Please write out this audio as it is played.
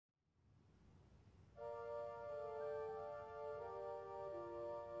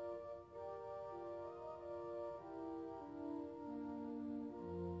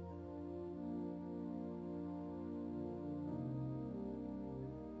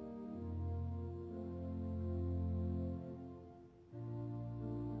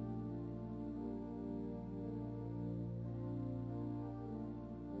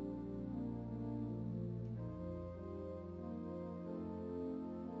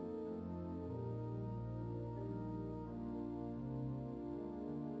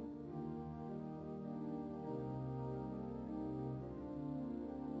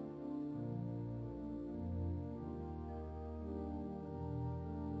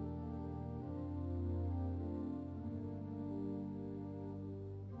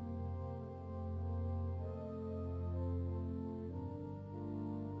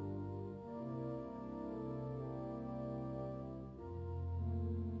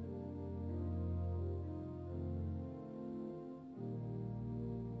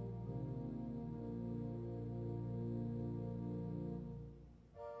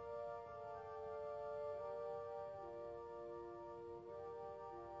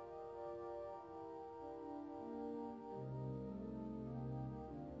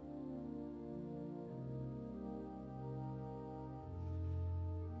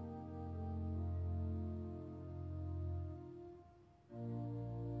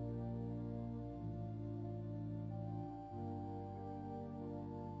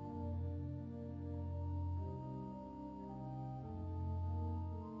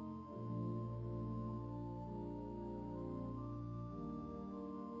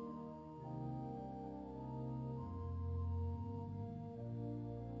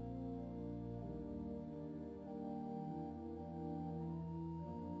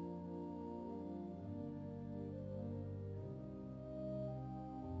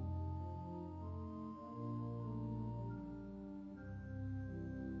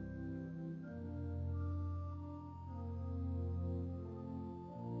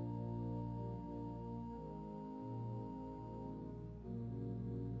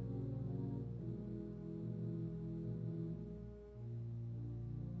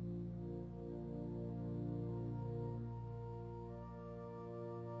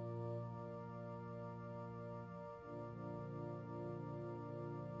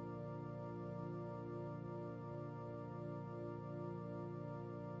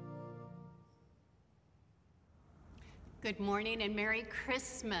Good morning and Merry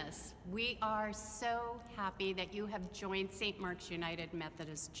Christmas. We are so happy that you have joined St. Mark's United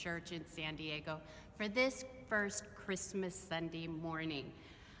Methodist Church in San Diego for this first Christmas Sunday morning.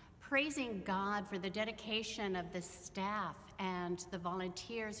 Praising God for the dedication of the staff and the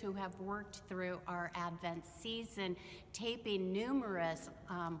volunteers who have worked through our Advent season, taping numerous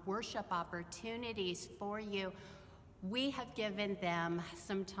worship opportunities for you. We have given them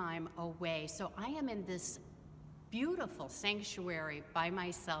some time away. So I am in this beautiful sanctuary by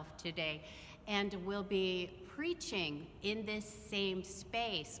myself today and will be preaching in this same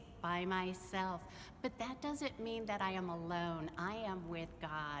space by myself. But that doesn't mean that I am alone. I am with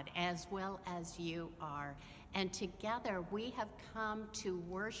God as well as you are. And together we have come to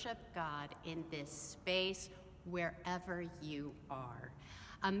worship God in this space wherever you are.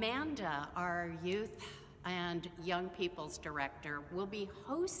 Amanda, our youth and Young People's Director, will be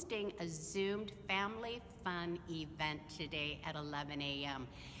hosting a Zoomed family fun event today at 11 a.m.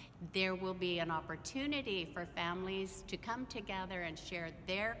 There will be an opportunity for families to come together and share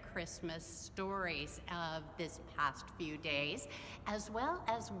their Christmas stories of this past few days, as well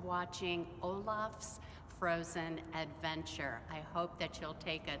as watching Olaf's Frozen Adventure. I hope that you'll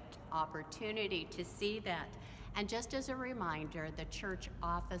take an opportunity to see that. And just as a reminder, the church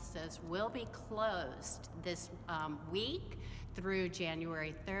offices will be closed this week through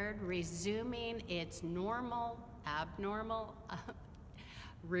January 3rd, resuming its abnormal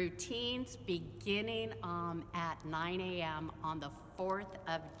routines beginning at 9 a.m. on the 4th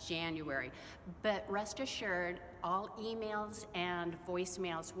of January. But rest assured, all emails and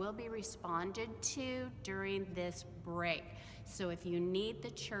voicemails will be responded to during this break. So if you need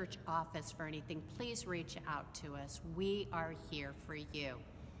the church office for anything, please reach out to us. We are here for you.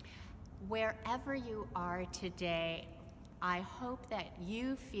 Wherever you are today, I hope that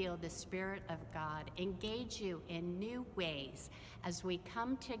you feel the Spirit of God engage you in new ways as we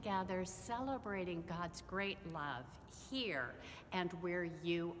come together celebrating God's great love here and where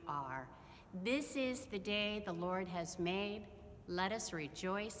you are. This is the day the Lord has made. Let us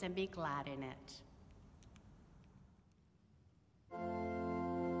rejoice and be glad in it.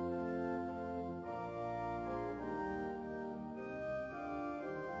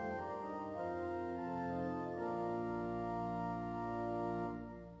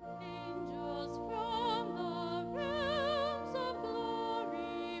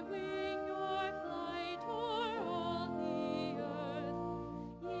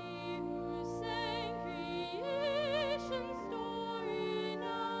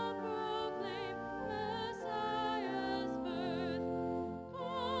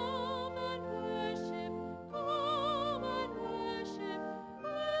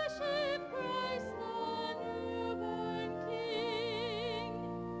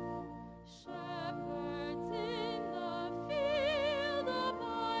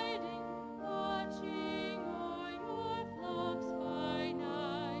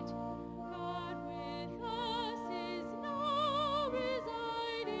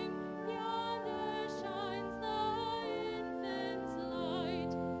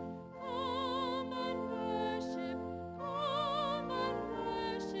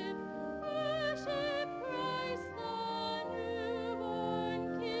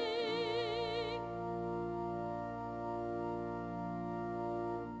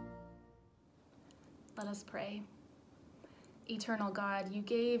 Let us pray. Eternal God, you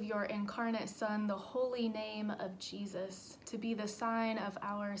gave your incarnate Son the holy name of Jesus to be the sign of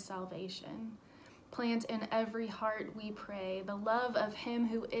our salvation. Plant in every heart, we pray, the love of him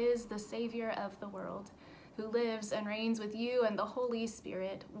who is the Savior of the world, who lives and reigns with you and the Holy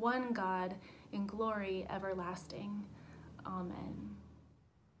Spirit, one God, in glory everlasting. Amen.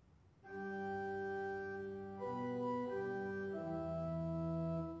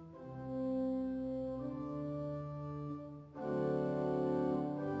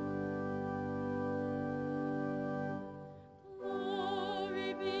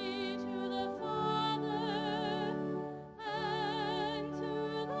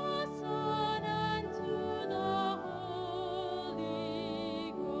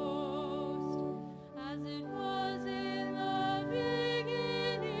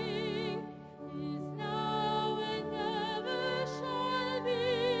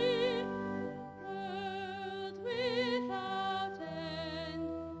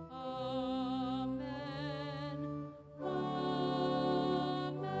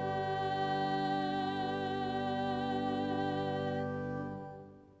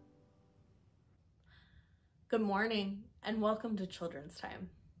 Good morning and welcome to Children's Time.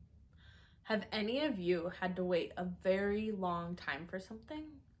 Have any of you had to wait a very long time for something?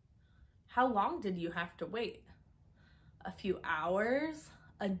 How long did you have to wait? a few hours,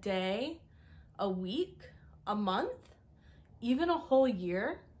 a day, a week, a month, even a whole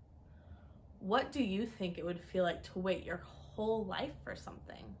year? What do you think it would feel like to wait your whole life for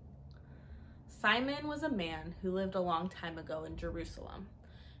something? Simon was a man who lived a long time ago in Jerusalem,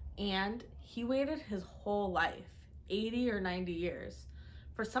 and he waited his whole life, 80 or 90 years,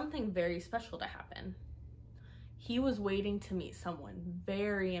 for something very special to happen. He was waiting to meet someone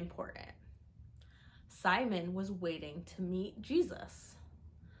very important. Simon was waiting to meet Jesus.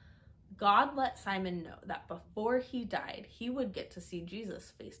 God let Simon know that before he died, he would get to see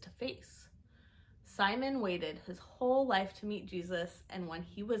Jesus face to face. Simon waited his whole life to meet Jesus, and when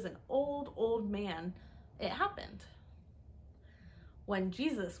he was an old man, it happened. When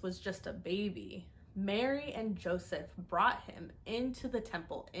Jesus was just a baby, Mary and Joseph brought him into the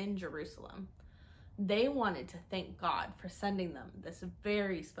temple in Jerusalem. They wanted to thank God for sending them this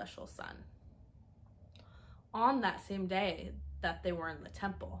very special son. On that same day that they were in the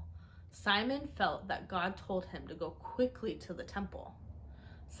temple, Simon felt that God told him to go quickly to the temple.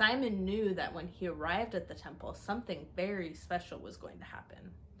 Simon knew that when he arrived at the temple, something very special was going to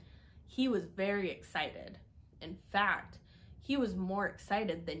happen. He was very excited. In fact, he was more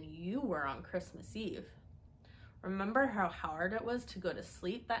excited than you were on Christmas Eve. Remember how hard it was to go to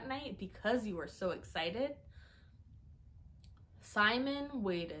sleep that night because you were so excited? Simon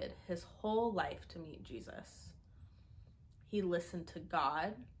waited his whole life to meet Jesus. He listened to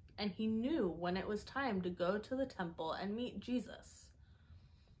God, and he knew when it was time to go to the temple and meet Jesus.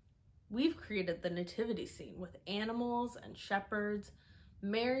 We've created the nativity scene with animals and shepherds,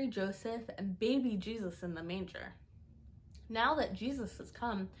 Mary, Joseph, and baby Jesus in the manger. Now that Jesus has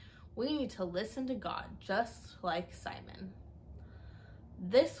come, we need to listen to God just like Simon.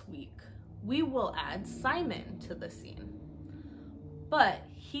 This week, we will add Simon to the scene, but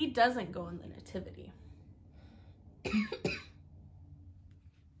he doesn't go in the nativity.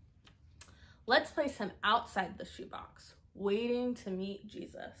 Let's place him outside the shoebox, waiting to meet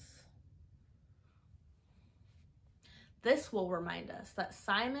Jesus. This will remind us that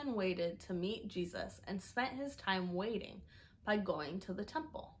Simon waited to meet Jesus and spent his time waiting by going to the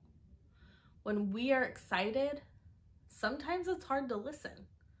temple. When we are excited, sometimes it's hard to listen.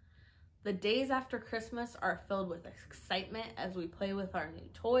 The days after Christmas are filled with excitement as we play with our new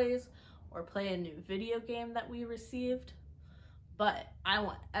toys or play a new video game that we received. But I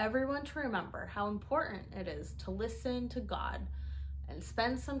want everyone to remember how important it is to listen to God and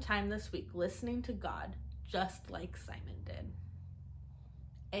spend some time this week listening to God, just like Simon did.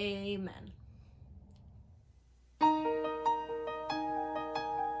 Amen.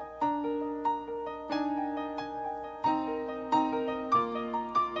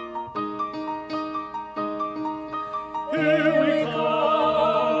 Here we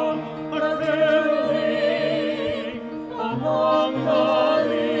come, a-caroling among the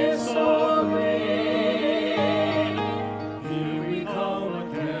leaves so green. Here we come,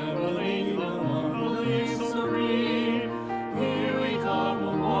 a-caroling among the leaves so green. Here we come,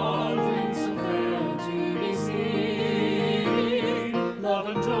 a-wandering so fair to be seen. Love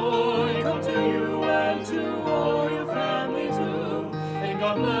and joy come to you and to all your family too. And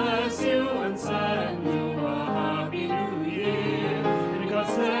God bless you and send you a happy new year. And God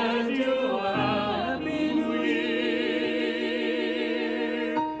send you a happy new year.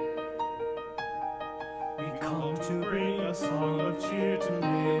 We come to bring a song of cheer to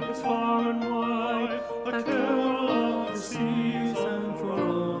neighbors far and wide, a carol of the season for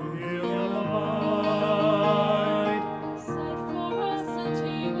all who hear the abide. Set for us a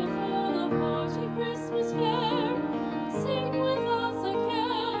table full of hearty Christmas fare. Sing with us a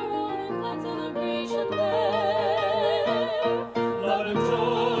carol and glad celebration there. Love and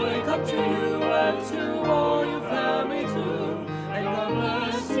joy come to you and to all your family too. And God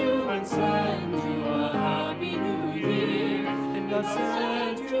bless you and send you a happy new year. And God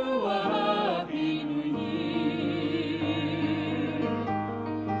send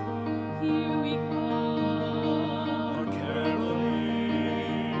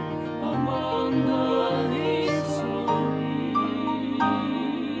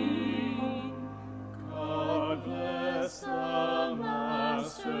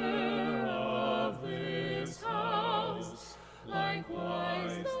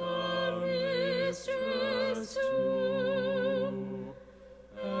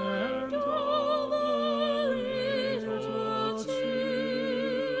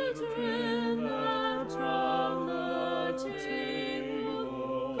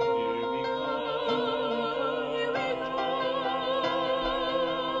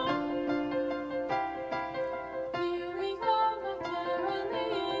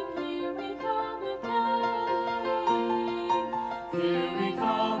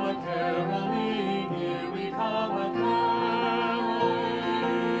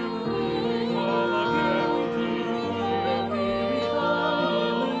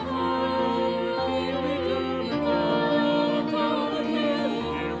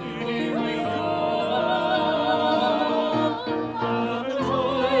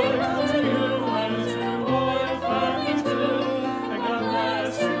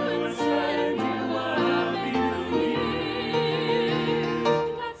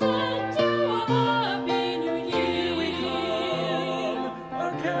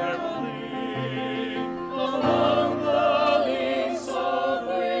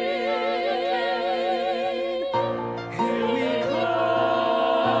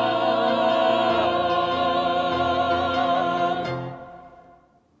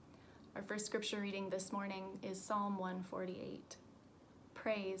for scripture reading this morning is Psalm 148.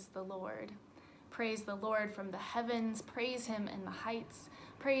 Praise the Lord. Praise the Lord from the heavens. Praise him in the heights.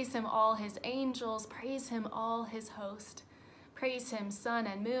 Praise him, all his angels. Praise him, all his host. Praise him, sun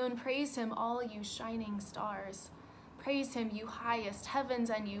and moon. Praise him, all you shining stars. Praise him, you highest heavens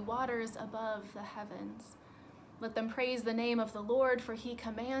and you waters above the heavens. Let them praise the name of the Lord, for he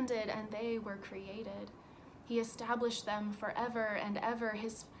commanded and they were created. He established them forever and ever.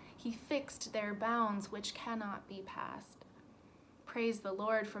 He fixed their bounds which cannot be passed. Praise the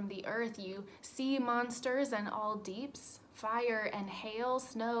Lord from the earth, you sea monsters and all deeps, fire and hail,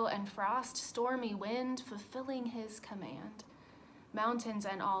 snow and frost, stormy wind, fulfilling his command. Mountains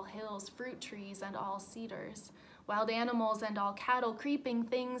and all hills, fruit trees and all cedars, wild animals and all cattle, creeping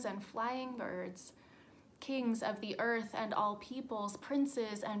things and flying birds, kings of the earth and all peoples,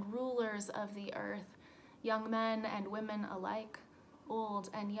 princes and rulers of the earth, young men and women alike, old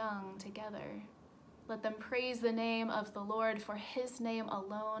and young together. Let them praise the name of the Lord, for his name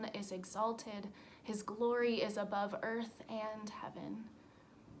alone is exalted. His glory is above earth and heaven.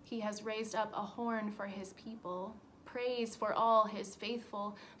 He has raised up a horn for his people, praise for all his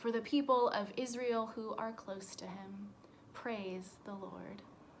faithful, for the people of Israel who are close to him. Praise the Lord.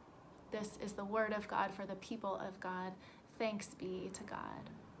 This is the word of God for the people of God. Thanks be to God.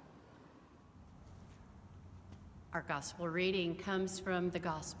 Our gospel reading comes from the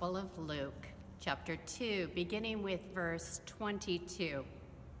Gospel of Luke, chapter 2, beginning with verse 22.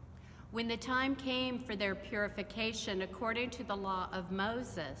 When the time came for their purification according to the law of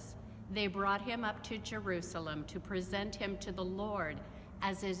Moses, they brought him up to Jerusalem to present him to the Lord,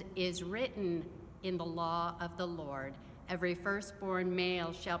 as it is written in the law of the Lord. Every firstborn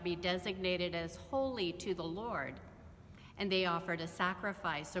male shall be designated as holy to the Lord. And they offered a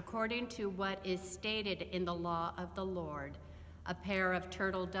sacrifice according to what is stated in the law of the Lord, a pair of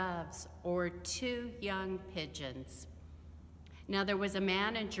turtle doves or 2 young pigeons. Now there was a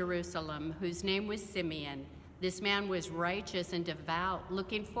man in Jerusalem whose name was Simeon. This man was righteous and devout,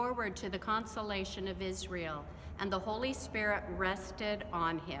 looking forward to the consolation of Israel, and the Holy Spirit rested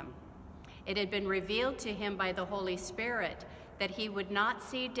on him. It had been revealed to him by the Holy Spirit that he would not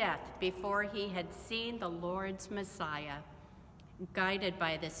see death before he had seen the Lord's Messiah. Guided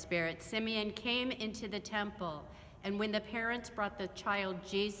by the Spirit, Simeon came into the temple, and when the parents brought the child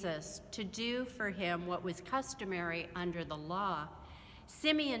Jesus to do for him what was customary under the law,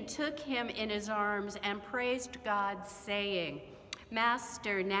 Simeon took him in his arms and praised God, saying,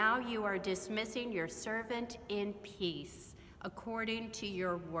 "Master, now you are dismissing your servant in peace, according to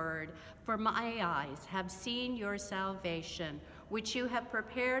your word. For my eyes have seen your salvation, which you have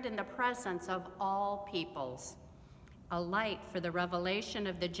prepared in the presence of all peoples, a light for the revelation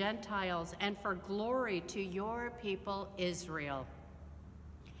of the Gentiles and for glory to your people Israel."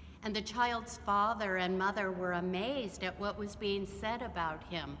 And the child's father and mother were amazed at what was being said about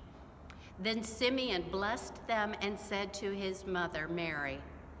him. Then Simeon blessed them and said to his mother, Mary,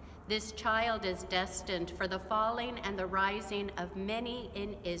 "This child is destined for the falling and the rising of many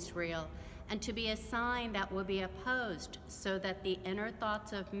in Israel, and to be a sign that will be opposed, so that the inner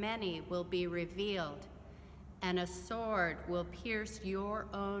thoughts of many will be revealed, and a sword will pierce your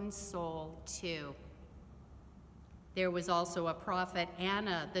own soul too." There was also a prophet,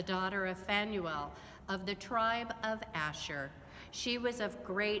 Anna, the daughter of Phanuel, of the tribe of Asher. She was of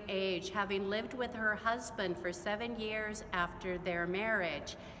great age, having lived with her husband for 7 years after their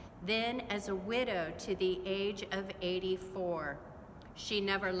marriage, then as a widow to the age of 84. She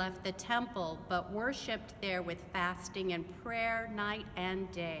never left the temple, but worshiped there with fasting and prayer night and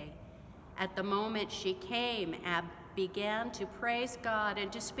day. At the moment she came, began to praise God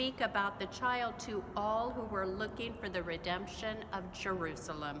and to speak about the child to all who were looking for the redemption of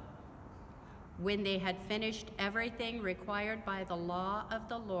Jerusalem. When they had finished everything required by the law of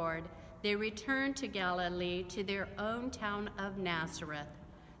the Lord, they returned to Galilee, to their own town of Nazareth.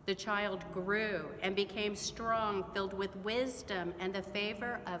 The child grew and became strong, filled with wisdom, and the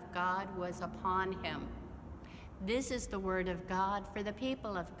favor of God was upon him. This is the word of God for the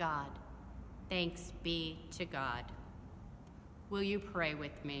people of God. Thanks be to God. Will you pray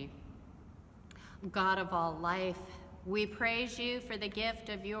with me? God of all life, we praise you for the gift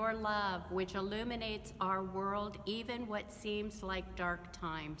of your love, which illuminates our world, even what seems like dark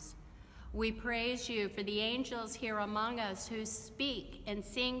times. We praise you for the angels here among us who speak and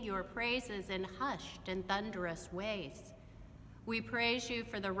sing your praises in hushed and thunderous ways. We praise you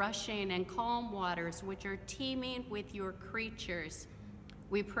for the rushing and calm waters which are teeming with your creatures.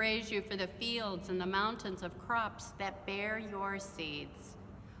 We praise you for the fields and the mountains of crops that bear your seeds.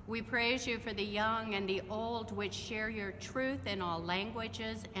 We praise you for the young and the old, which share your truth in all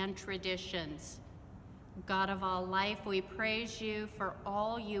languages and traditions. God of all life, we praise you for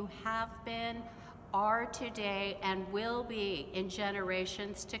all you have been, are today, and will be in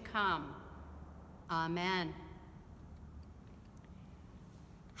generations to come. Amen.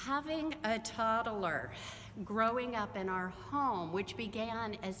 Having a toddler growing up in our home, which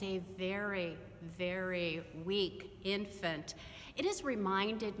began as a very, very weak infant, it has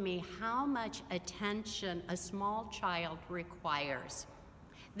reminded me how much attention a small child requires.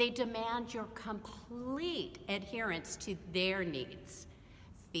 They demand your complete adherence to their needs: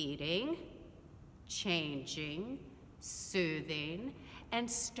 feeding, changing, soothing, and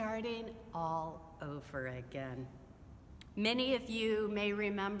starting all over again. Many of you may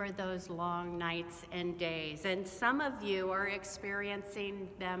remember those long nights and days, and some of you are experiencing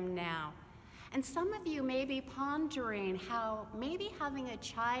them now. And some of you may be pondering how maybe having a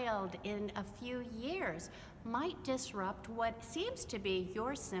child in a few years might disrupt what seems to be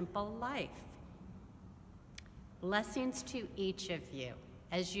your simple life. Blessings to each of you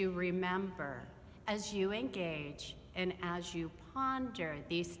as you remember, as you engage, and as you ponder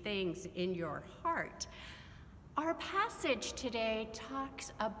these things in your heart. Our passage today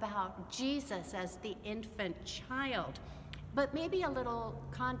talks about Jesus as the infant child, but maybe a little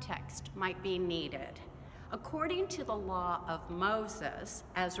context might be needed. According to the law of Moses,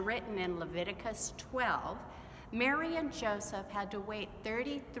 as written in Leviticus 12, Mary and Joseph had to wait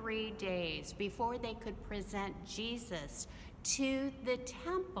 33 days before they could present Jesus to the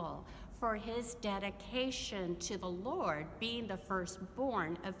temple for his dedication to the Lord, being the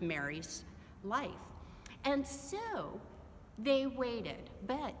firstborn of Mary's life. And so they waited,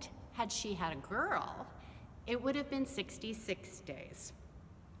 but had she had a girl, it would have been 66 days.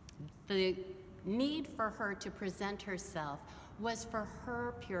 The need for her to present herself was for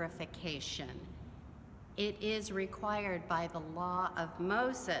her purification. It is required by the law of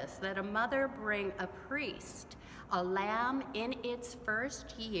Moses that a mother bring a priest a lamb in its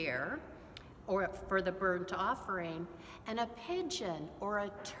first year, or for the burnt offering, and a pigeon or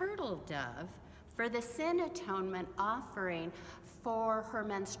a turtle dove for the sin atonement offering for her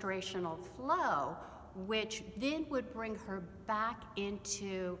menstruational flow, which then would bring her back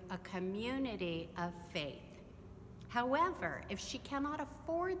into a community of faith. However, if she cannot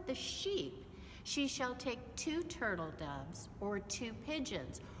afford the sheep, she shall take 2 turtle doves or 2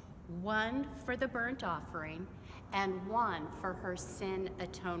 pigeons, one for the burnt offering and one for her sin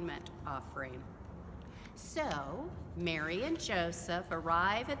atonement offering. So Mary and Joseph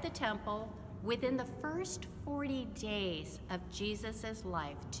arrive at the temple within the first 40 days of Jesus'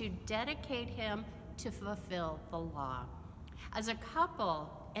 life to dedicate him to fulfill the law. As a couple,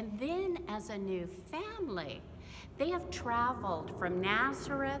 and then as a new family, they have traveled from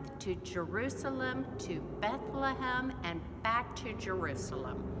Nazareth to Jerusalem to Bethlehem and back to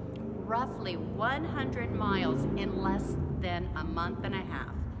Jerusalem, roughly 100 miles in less than a month and a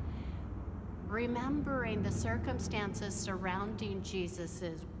half. Remembering the circumstances surrounding Jesus'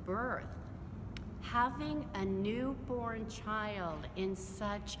 birth, having a newborn child in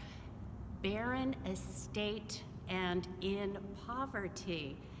such barren estate and in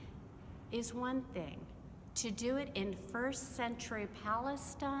poverty is one thing. To do it in first century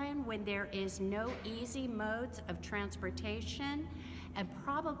Palestine when there is no easy modes of transportation and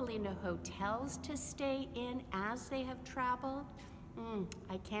probably no hotels to stay in as they have traveled,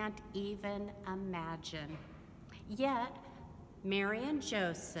 I can't even imagine. Yet, Mary and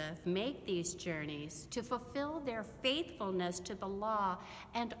Joseph make these journeys to fulfill their faithfulness to the law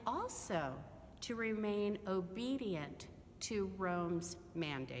and also to remain obedient to Rome's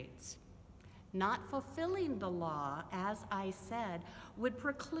mandates. Not fulfilling the law, as I said, would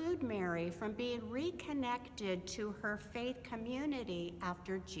preclude Mary from being reconnected to her faith community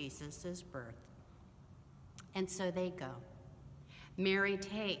after Jesus' birth. And so they go. Mary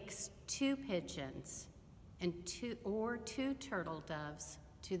takes 2 pigeons and 2 turtle doves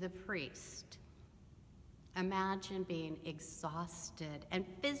to the priest. Imagine being exhausted and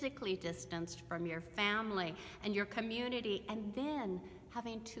physically distanced from your family and your community, and then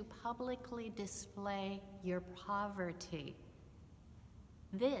having to publicly display your poverty.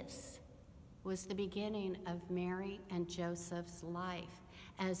 This was the beginning of Mary and Joseph's life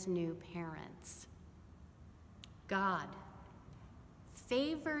as new parents. God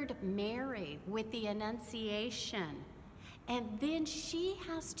favored Mary with the Annunciation, and then she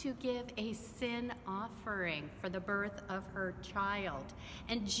has to give a sin offering for the birth of her child.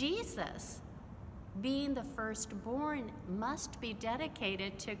 And Jesus, being the firstborn, must be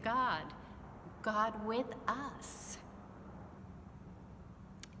dedicated to God, God with us.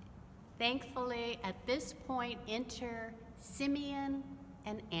 Thankfully, at this point, enter Simeon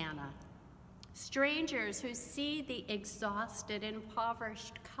and Anna, strangers who see the exhausted,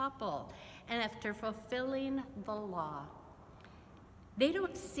 impoverished couple, and after fulfilling the law. They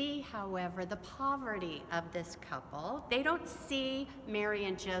don't see, however, the poverty of this couple. They don't see Mary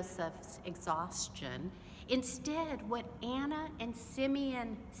and Joseph's exhaustion. Instead, what Anna and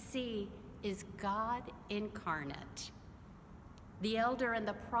Simeon see is God incarnate. The elder and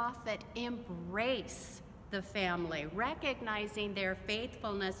the prophet embrace the family, recognizing their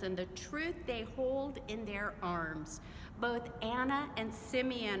faithfulness and the truth they hold in their arms. Both Anna and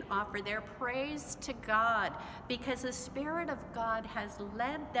Simeon offer their praise to God because the Spirit of God has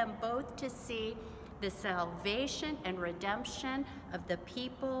led them both to see the salvation and redemption of the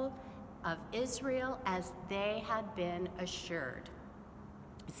people of Israel as they had been assured.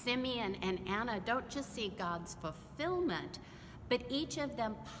 Simeon and Anna don't just see God's fulfillment, but each of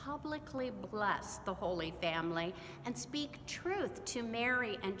them publicly bless the Holy Family and speak truth to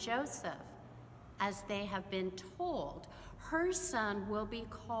Mary and Joseph. As they have been told, her son will be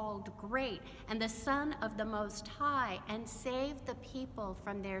called great and the Son of the Most High, and save the people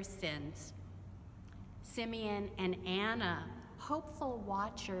from their sins. Simeon and Anna, hopeful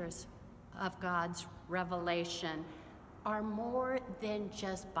watchers of God's revelation, are more than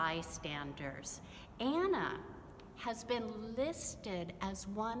just bystanders. Anna has been listed as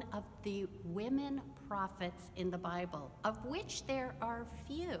one of the women prophets in the Bible, of which there are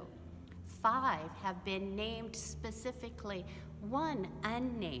few. 5 have been named specifically, 1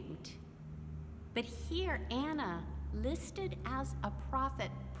 unnamed. But here, Anna, listed as a prophet,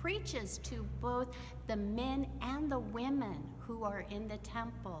 preaches to both the men and the women who are in the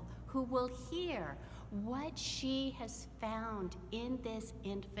temple, who will hear what she has found in this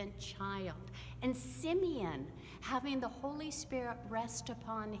infant child. And Simeon, having the Holy Spirit rest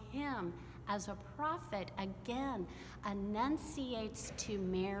upon him as a prophet, again enunciates to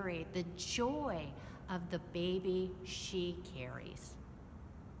Mary the joy of the baby she carries.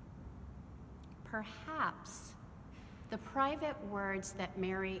 Perhaps the private words that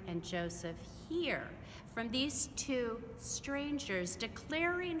Mary and Joseph hear from these two strangers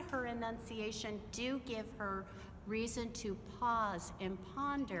declaring her annunciation do give her reason to pause and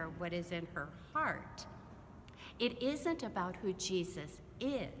ponder what is in her heart. It isn't about who Jesus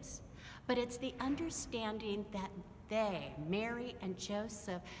is, but it's the understanding that they, Mary and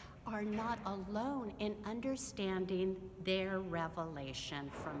Joseph, are not alone in understanding their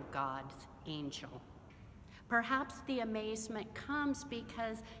revelation from God's angel. Perhaps the amazement comes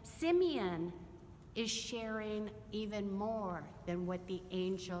because Simeon is sharing even more than what the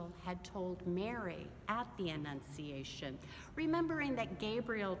angel had told Mary at the Annunciation. Remembering that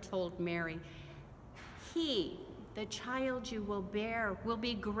Gabriel told Mary, "He, the child you will bear, will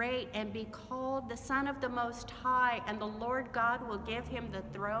be great and be called the Son of the Most High, and the Lord God will give him the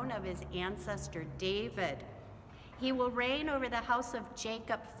throne of his ancestor David. He will reign over the house of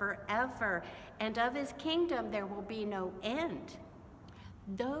Jacob forever, and of his kingdom there will be no end."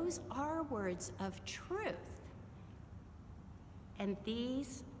 Those are words of truth. And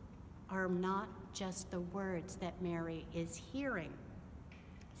these are not just the words that Mary is hearing.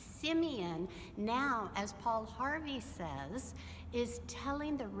 Simeon, now, as Paul Harvey says, is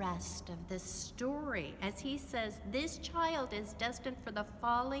telling the rest of this story. As he says, this child is destined for the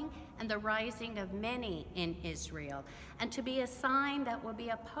falling and the rising of many in Israel, and to be a sign that will be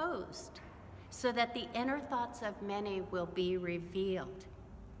opposed, so that the inner thoughts of many will be revealed,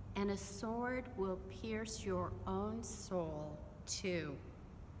 and a sword will pierce your own soul too.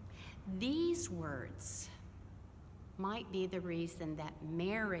 These words might be the reason that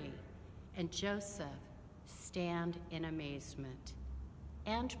Mary and Joseph stand in amazement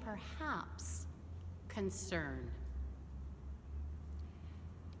and perhaps concern.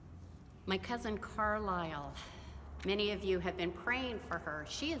 My cousin Carlisle, many of you have been praying for her.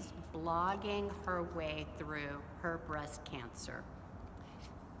 She is blogging her way through her breast cancer.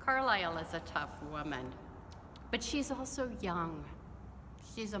 Carlisle is a tough woman, but she's also young.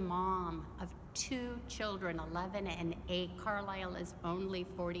 She's a mom of 2 children, 11 and 8. Carlisle is only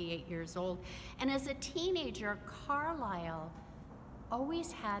 48 years old. And as a teenager, Carlisle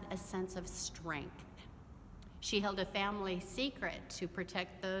always had a sense of strength. She held a family secret to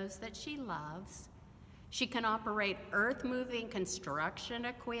protect those that she loves. She can operate earth-moving construction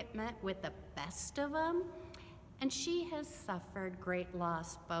equipment with the best of them. And she has suffered great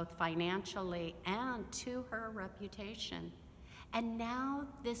loss, both financially and to her reputation. And now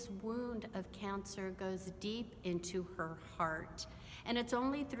this wound of cancer goes deep into her heart. And it's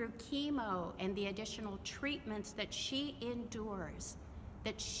only through chemo and the additional treatments that she endures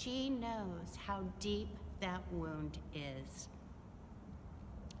that she knows how deep that wound is.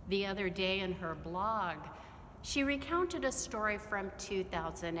 The other day in her blog, she recounted a story from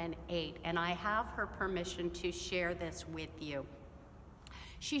 2008, and I have her permission to share this with you.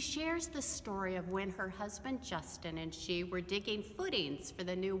 She shares the story of when her husband Justin and she were digging footings for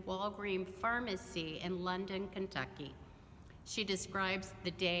the new Walgreens pharmacy in London, Kentucky. She describes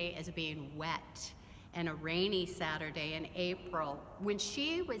the day as being wet and a rainy Saturday in April when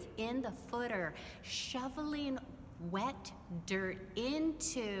she was in the footer shoveling wet dirt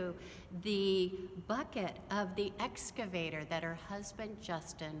into the bucket of the excavator that her husband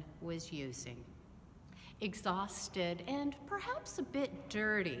Justin was using. Exhausted and perhaps a bit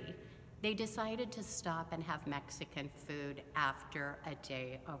dirty, they decided to stop and have Mexican food after a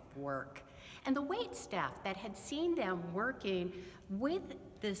day of work. And the waitstaff that had seen them working with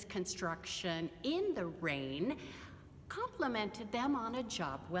this construction in the rain complimented them on a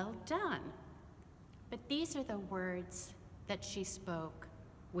job well done. But these are the words that she spoke,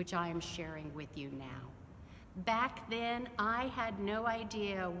 which I am sharing with you now. Back then, I had no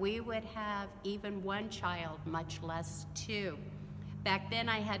idea we would have even one child, much less two. Back then,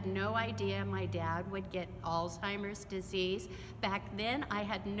 I had no idea my dad would get Alzheimer's disease. Back then, I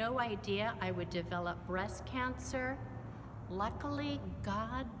had no idea I would develop breast cancer. Luckily,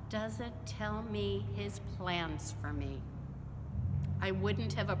 God doesn't tell me his plans for me. I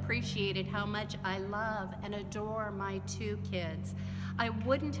wouldn't have appreciated how much I love and adore my two kids. I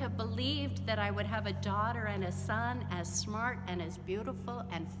wouldn't have believed that I would have a daughter and a son as smart and as beautiful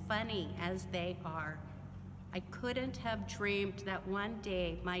and funny as they are. I couldn't have dreamed that one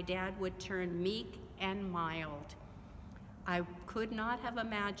day my dad would turn meek and mild. I could not have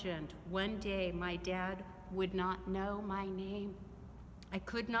imagined one day my dad would not know my name. I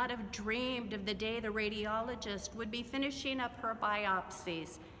could not have dreamed of the day the radiologist would be finishing up her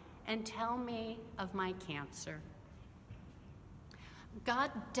biopsies and tell me of my cancer.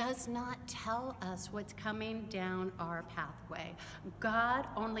 God does not tell us what's coming down our pathway. God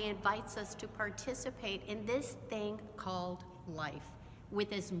only invites us to participate in this thing called life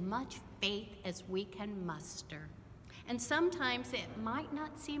with as much faith as we can muster. And sometimes it might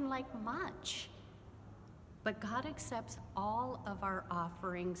not seem like much, but God accepts all of our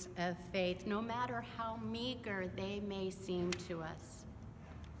offerings of faith, no matter how meager they may seem to us.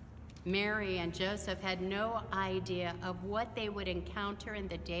 Mary and Joseph had no idea of what they would encounter in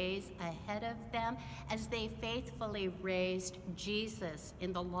the days ahead of them as they faithfully raised Jesus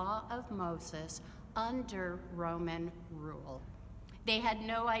in the law of Moses under Roman rule. They had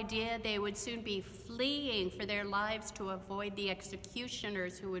no idea they would soon be fleeing for their lives to avoid the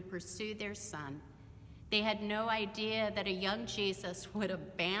executioners who would pursue their son. They had no idea that a young Jesus would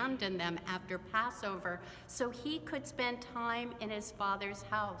abandon them after Passover so he could spend time in his Father's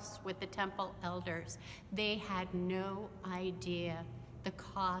house with the temple elders. They had no idea the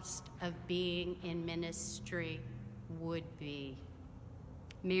cost of being in ministry would be.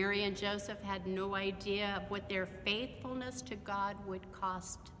 Mary and Joseph had no idea of what their faithfulness to God would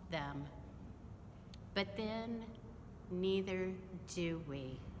cost them. But then, neither do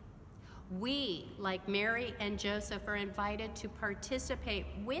we. We, like Mary and Joseph, are invited to participate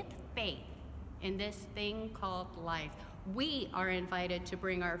with faith in this thing called life. We are invited to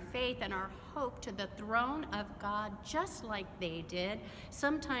bring our faith and our hope to the throne of God just like they did,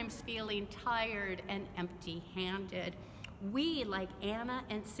 sometimes feeling tired and empty-handed. We, like Anna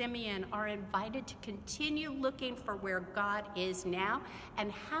and Simeon, are invited to continue looking for where God is now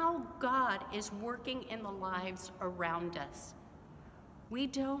and how God is working in the lives around us. We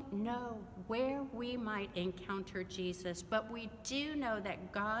don't know where we might encounter Jesus, but we do know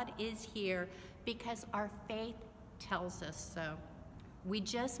that God is here because our faith tells us so. We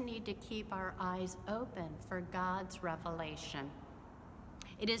just need to keep our eyes open for God's revelation.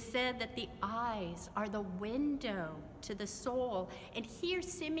 It is said that the eyes are the window to the soul, and here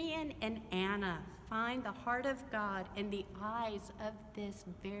Simeon and Anna find the heart of God in the eyes of this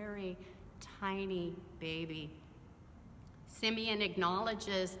very tiny baby. Simeon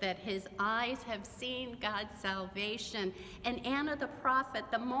acknowledges that his eyes have seen God's salvation, and Anna the prophet,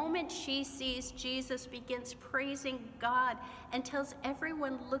 the moment she sees Jesus, begins praising God and tells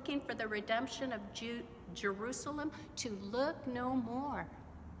everyone looking for the redemption of Jerusalem to look no more.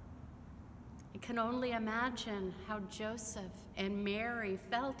 I can only imagine how Joseph and Mary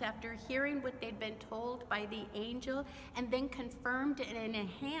felt after hearing what they'd been told by the angel and then confirmed and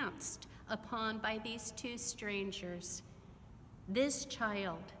enhanced upon by these two strangers. This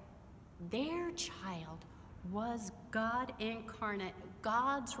child, their child, was God incarnate,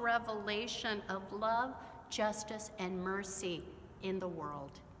 God's revelation of love, justice, and mercy in the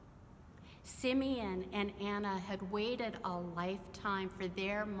world. Simeon and Anna had waited a lifetime for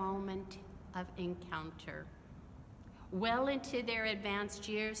their moment of encounter. Well into their advanced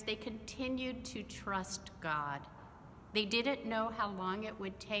years, they continued to trust God. They didn't know how long it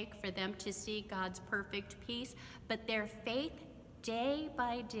would take for them to see God's perfect peace, but their faith day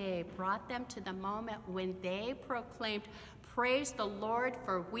by day brought them to the moment when they proclaimed, "Praise the Lord,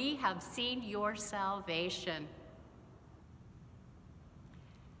 for we have seen your salvation."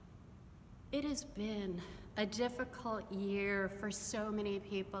 It has been a difficult year for so many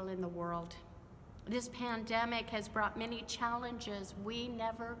people in the world. This pandemic has brought many challenges we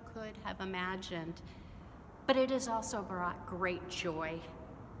never could have imagined, but it has also brought great joy.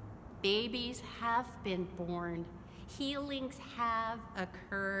 Babies have been born. Healings have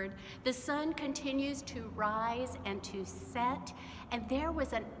occurred. The sun continues to rise and to set, and there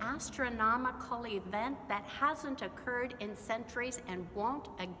was an astronomical event that hasn't occurred in centuries and won't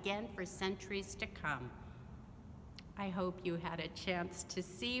again for centuries to come. I hope you had a chance to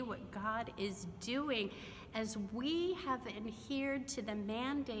see what God is doing as we have adhered to the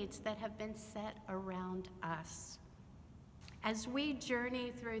mandates that have been set around us. As we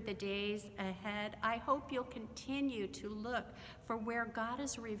journey through the days ahead, I hope you'll continue to look for where God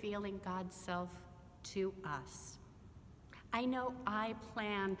is revealing God's self to us. I know I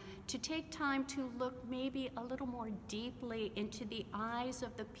plan to take time to look maybe a little more deeply into the eyes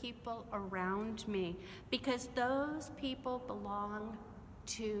of the people around me, because those people belong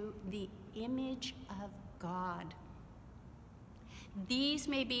to the image of God. These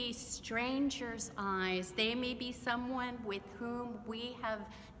may be strangers' eyes. They may be someone with whom we have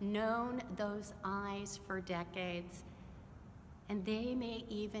known those eyes for decades. And they may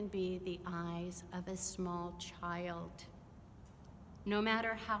even be the eyes of a small child. No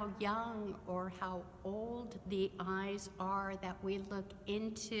matter how young or how old the eyes are that we look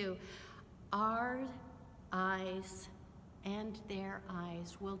into, our eyes and their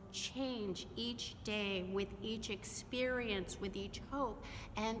eyes will change each day with each experience, with each hope,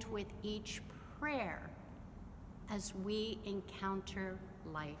 and with each prayer as we encounter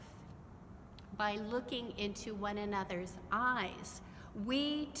life. By looking into one another's eyes,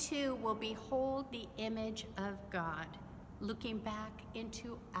 we too will behold the image of God, looking back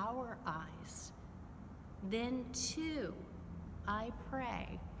into our eyes. Then too, I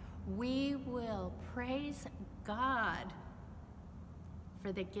pray, we will praise God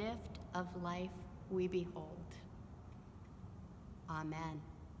for the gift of life we behold. Amen.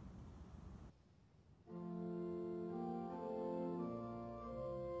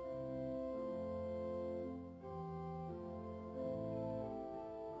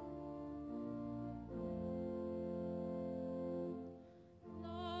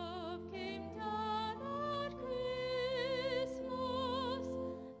 Love came down at Christmas,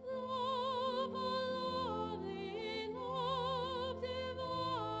 love lovely, love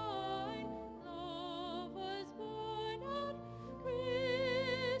divine. Love was born at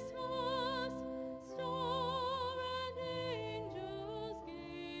Christmas, star and angels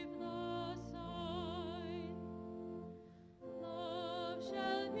gave the sign. Love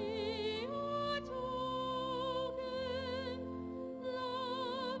shall be our token,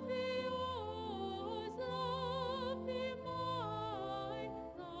 love be yours, love be mine,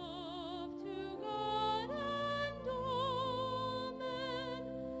 love to God and all men,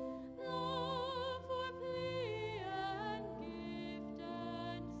 love for plea and gift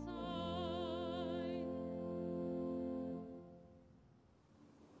and sign.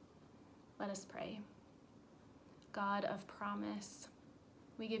 Let us pray. God of promise,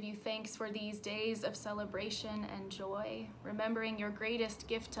 we give you thanks for these days of celebration and joy, remembering your greatest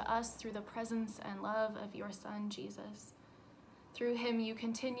gift to us through the presence and love of your Son, Jesus. Through him, you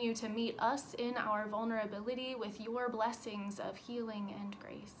continue to meet us in our vulnerability with your blessings of healing and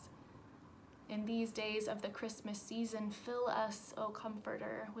grace. In these days of the Christmas season, fill us, O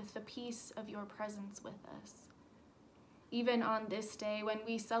Comforter, with the peace of your presence with us. Even on this day, when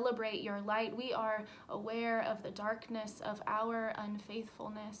we celebrate your light, we are aware of the darkness of our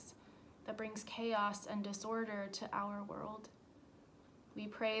unfaithfulness that brings chaos and disorder to our world. We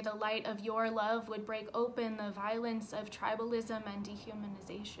pray the light of your love would break open the violence of tribalism and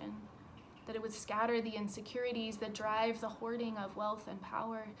dehumanization, that it would scatter the insecurities that drive the hoarding of wealth and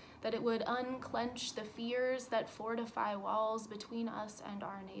power, that it would unclench the fears that fortify walls between us and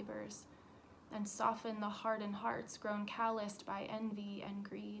our neighbors, and soften the hardened hearts grown calloused by envy and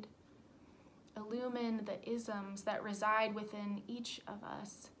greed. Illumine the isms that reside within each of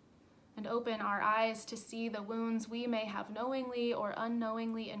us, and open our eyes to see the wounds we may have knowingly or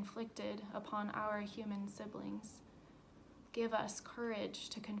unknowingly inflicted upon our human siblings. Give us courage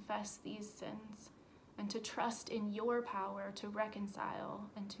to confess these sins and to trust in your power to reconcile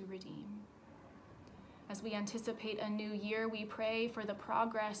and to redeem. As we anticipate a new year, we pray for the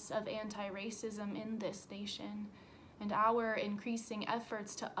progress of anti-racism in this nation and our increasing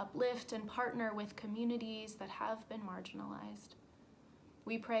efforts to uplift and partner with communities that have been marginalized.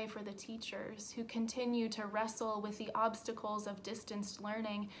 We pray for the teachers who continue to wrestle with the obstacles of distanced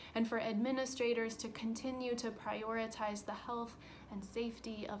learning and for administrators to continue to prioritize the health and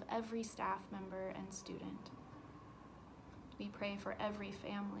safety of every staff member and student. We pray for every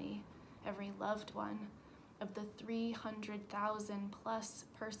family, every loved one of the 300,000 plus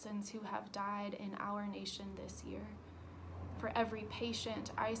persons who have died in our nation this year, for every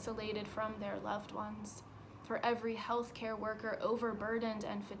patient isolated from their loved ones, for every healthcare worker overburdened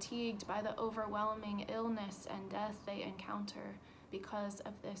and fatigued by the overwhelming illness and death they encounter because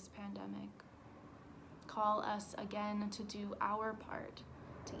of this pandemic. Call us again to do our part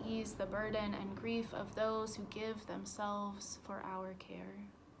to ease the burden and grief of those who give themselves for our care.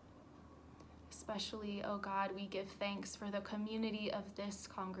 Especially, O God, we give thanks for the community of this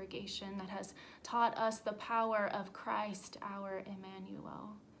congregation that has taught us the power of Christ, our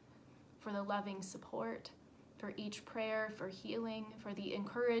Emmanuel, for the loving support, for each prayer for healing, for the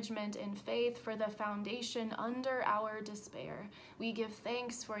encouragement in faith, for the foundation under our despair. We give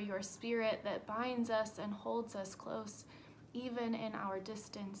thanks for your Spirit that binds us and holds us close, even in our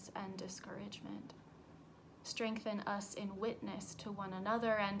distance and discouragement. Strengthen us in witness to one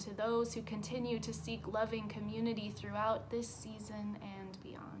another and to those who continue to seek loving community throughout this season and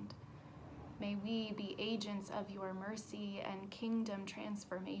beyond. May we be agents of your mercy and kingdom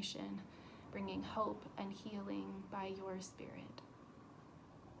transformation, bringing hope and healing by your Spirit.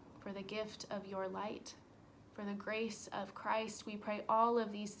 For the gift of your light, for the grace of Christ, we pray all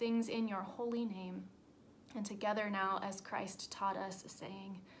of these things in your holy name. And together now, as Christ taught us,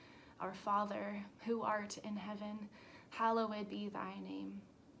 saying, Our Father, who art in heaven, hallowed be thy name.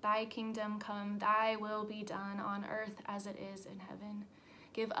 Thy kingdom come, thy will be done on earth as it is in heaven.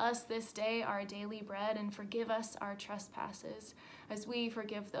 Give us this day our daily bread, and forgive us our trespasses, as we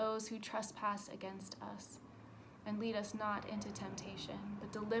forgive those who trespass against us. And lead us not into temptation,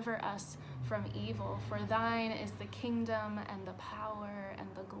 but deliver us from evil. For thine is the kingdom and the power and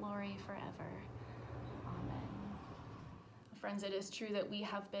the glory forever. Amen. Friends, it is true that we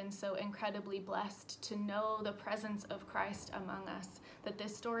have been so incredibly blessed to know the presence of Christ among us, that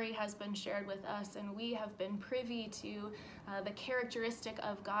this story has been shared with us, and we have been privy to the characteristic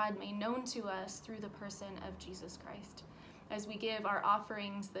of God made known to us through the person of Jesus Christ. As we give our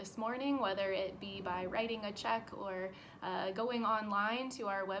offerings this morning, whether it be by writing a check or going online to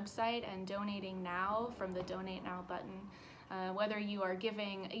our website and donating now from the Donate Now button, whether you are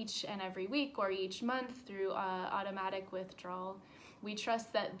giving each and every week or each month through automatic withdrawal, we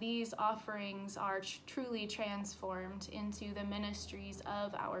trust that these offerings are truly transformed into the ministries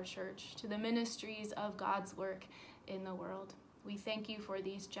of our church, to the ministries of God's work in the world. We thank you for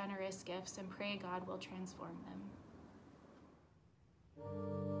these generous gifts and pray God will transform them.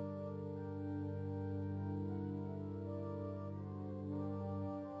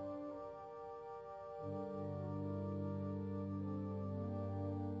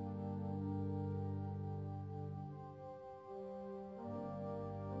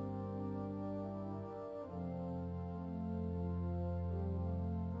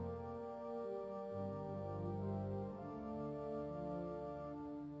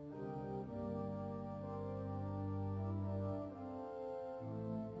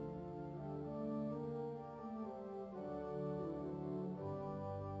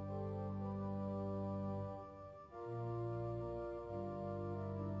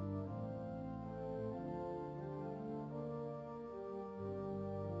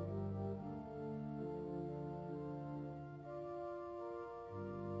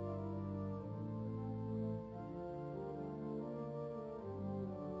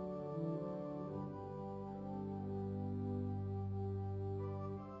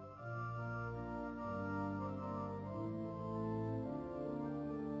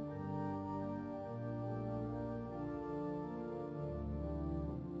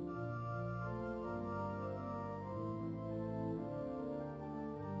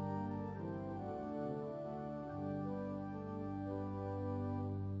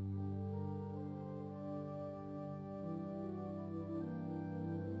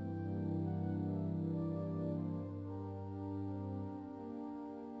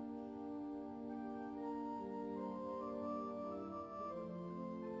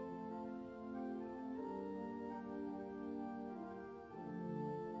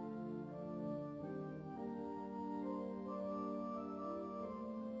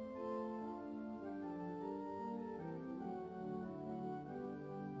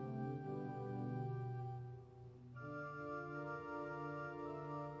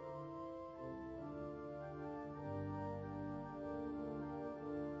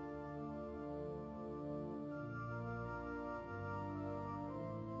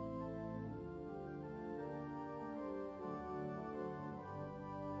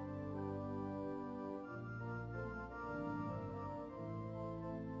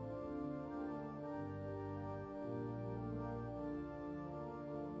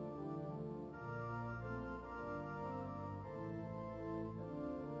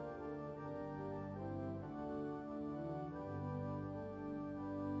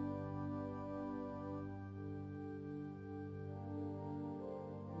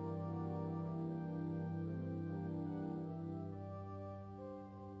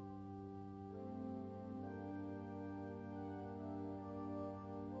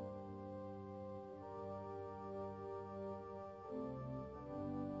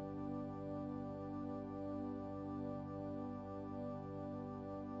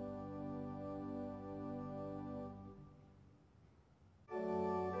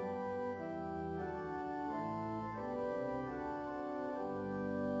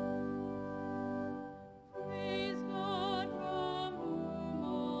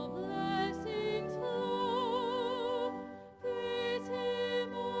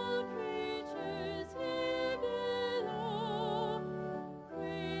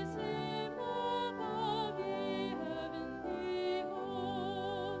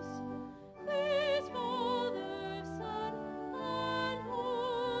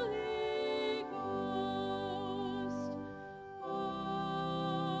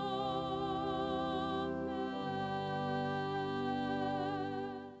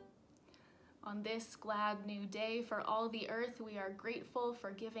 On this glad new day for all the earth, we are grateful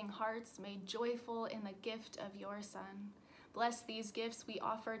for giving hearts made joyful in the gift of your Son. Bless these gifts we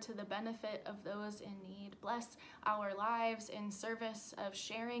offer to the benefit of those in need. Bless our lives in service of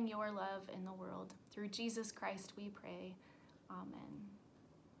sharing your love in the world. Through Jesus Christ we pray. Amen.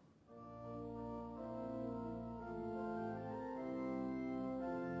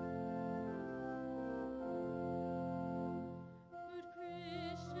 Good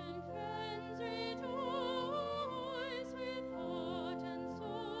Christian friends, rejoice with heart and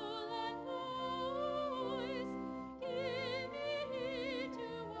soul and voice. Give heed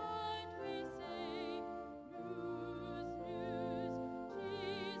to what we say. News, news,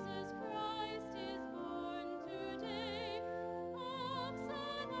 Jesus Christ is born today. Ox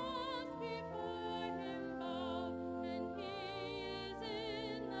and us before him bow, and he is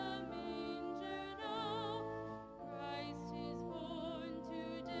in the manger now. Christ is born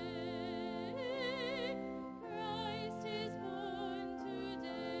today. Christ is born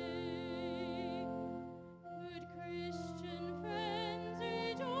today. Good Christian friends,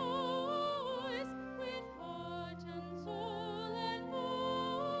 rejoice with heart and soul and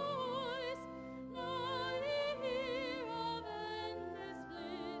voice. Now ye hear of endless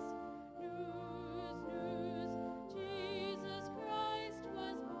bliss. News, news, Jesus Christ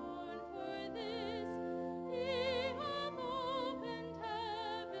was born for this. Ye have opened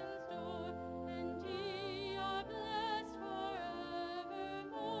heaven's door, and ye are blessed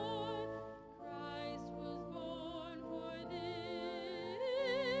forevermore. Christ was born for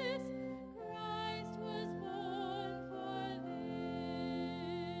this. Christ was born for this.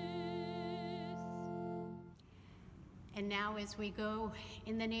 And now as we go,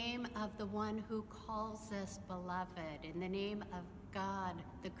 in the name of the one who calls us beloved, in the name of God,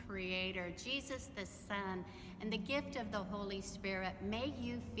 the Creator, Jesus the Son, and the gift of the Holy Spirit, may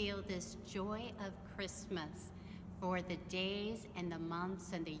you feel this joy of Christmas for the days and the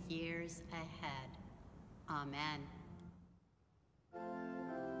months and the years ahead. Amen.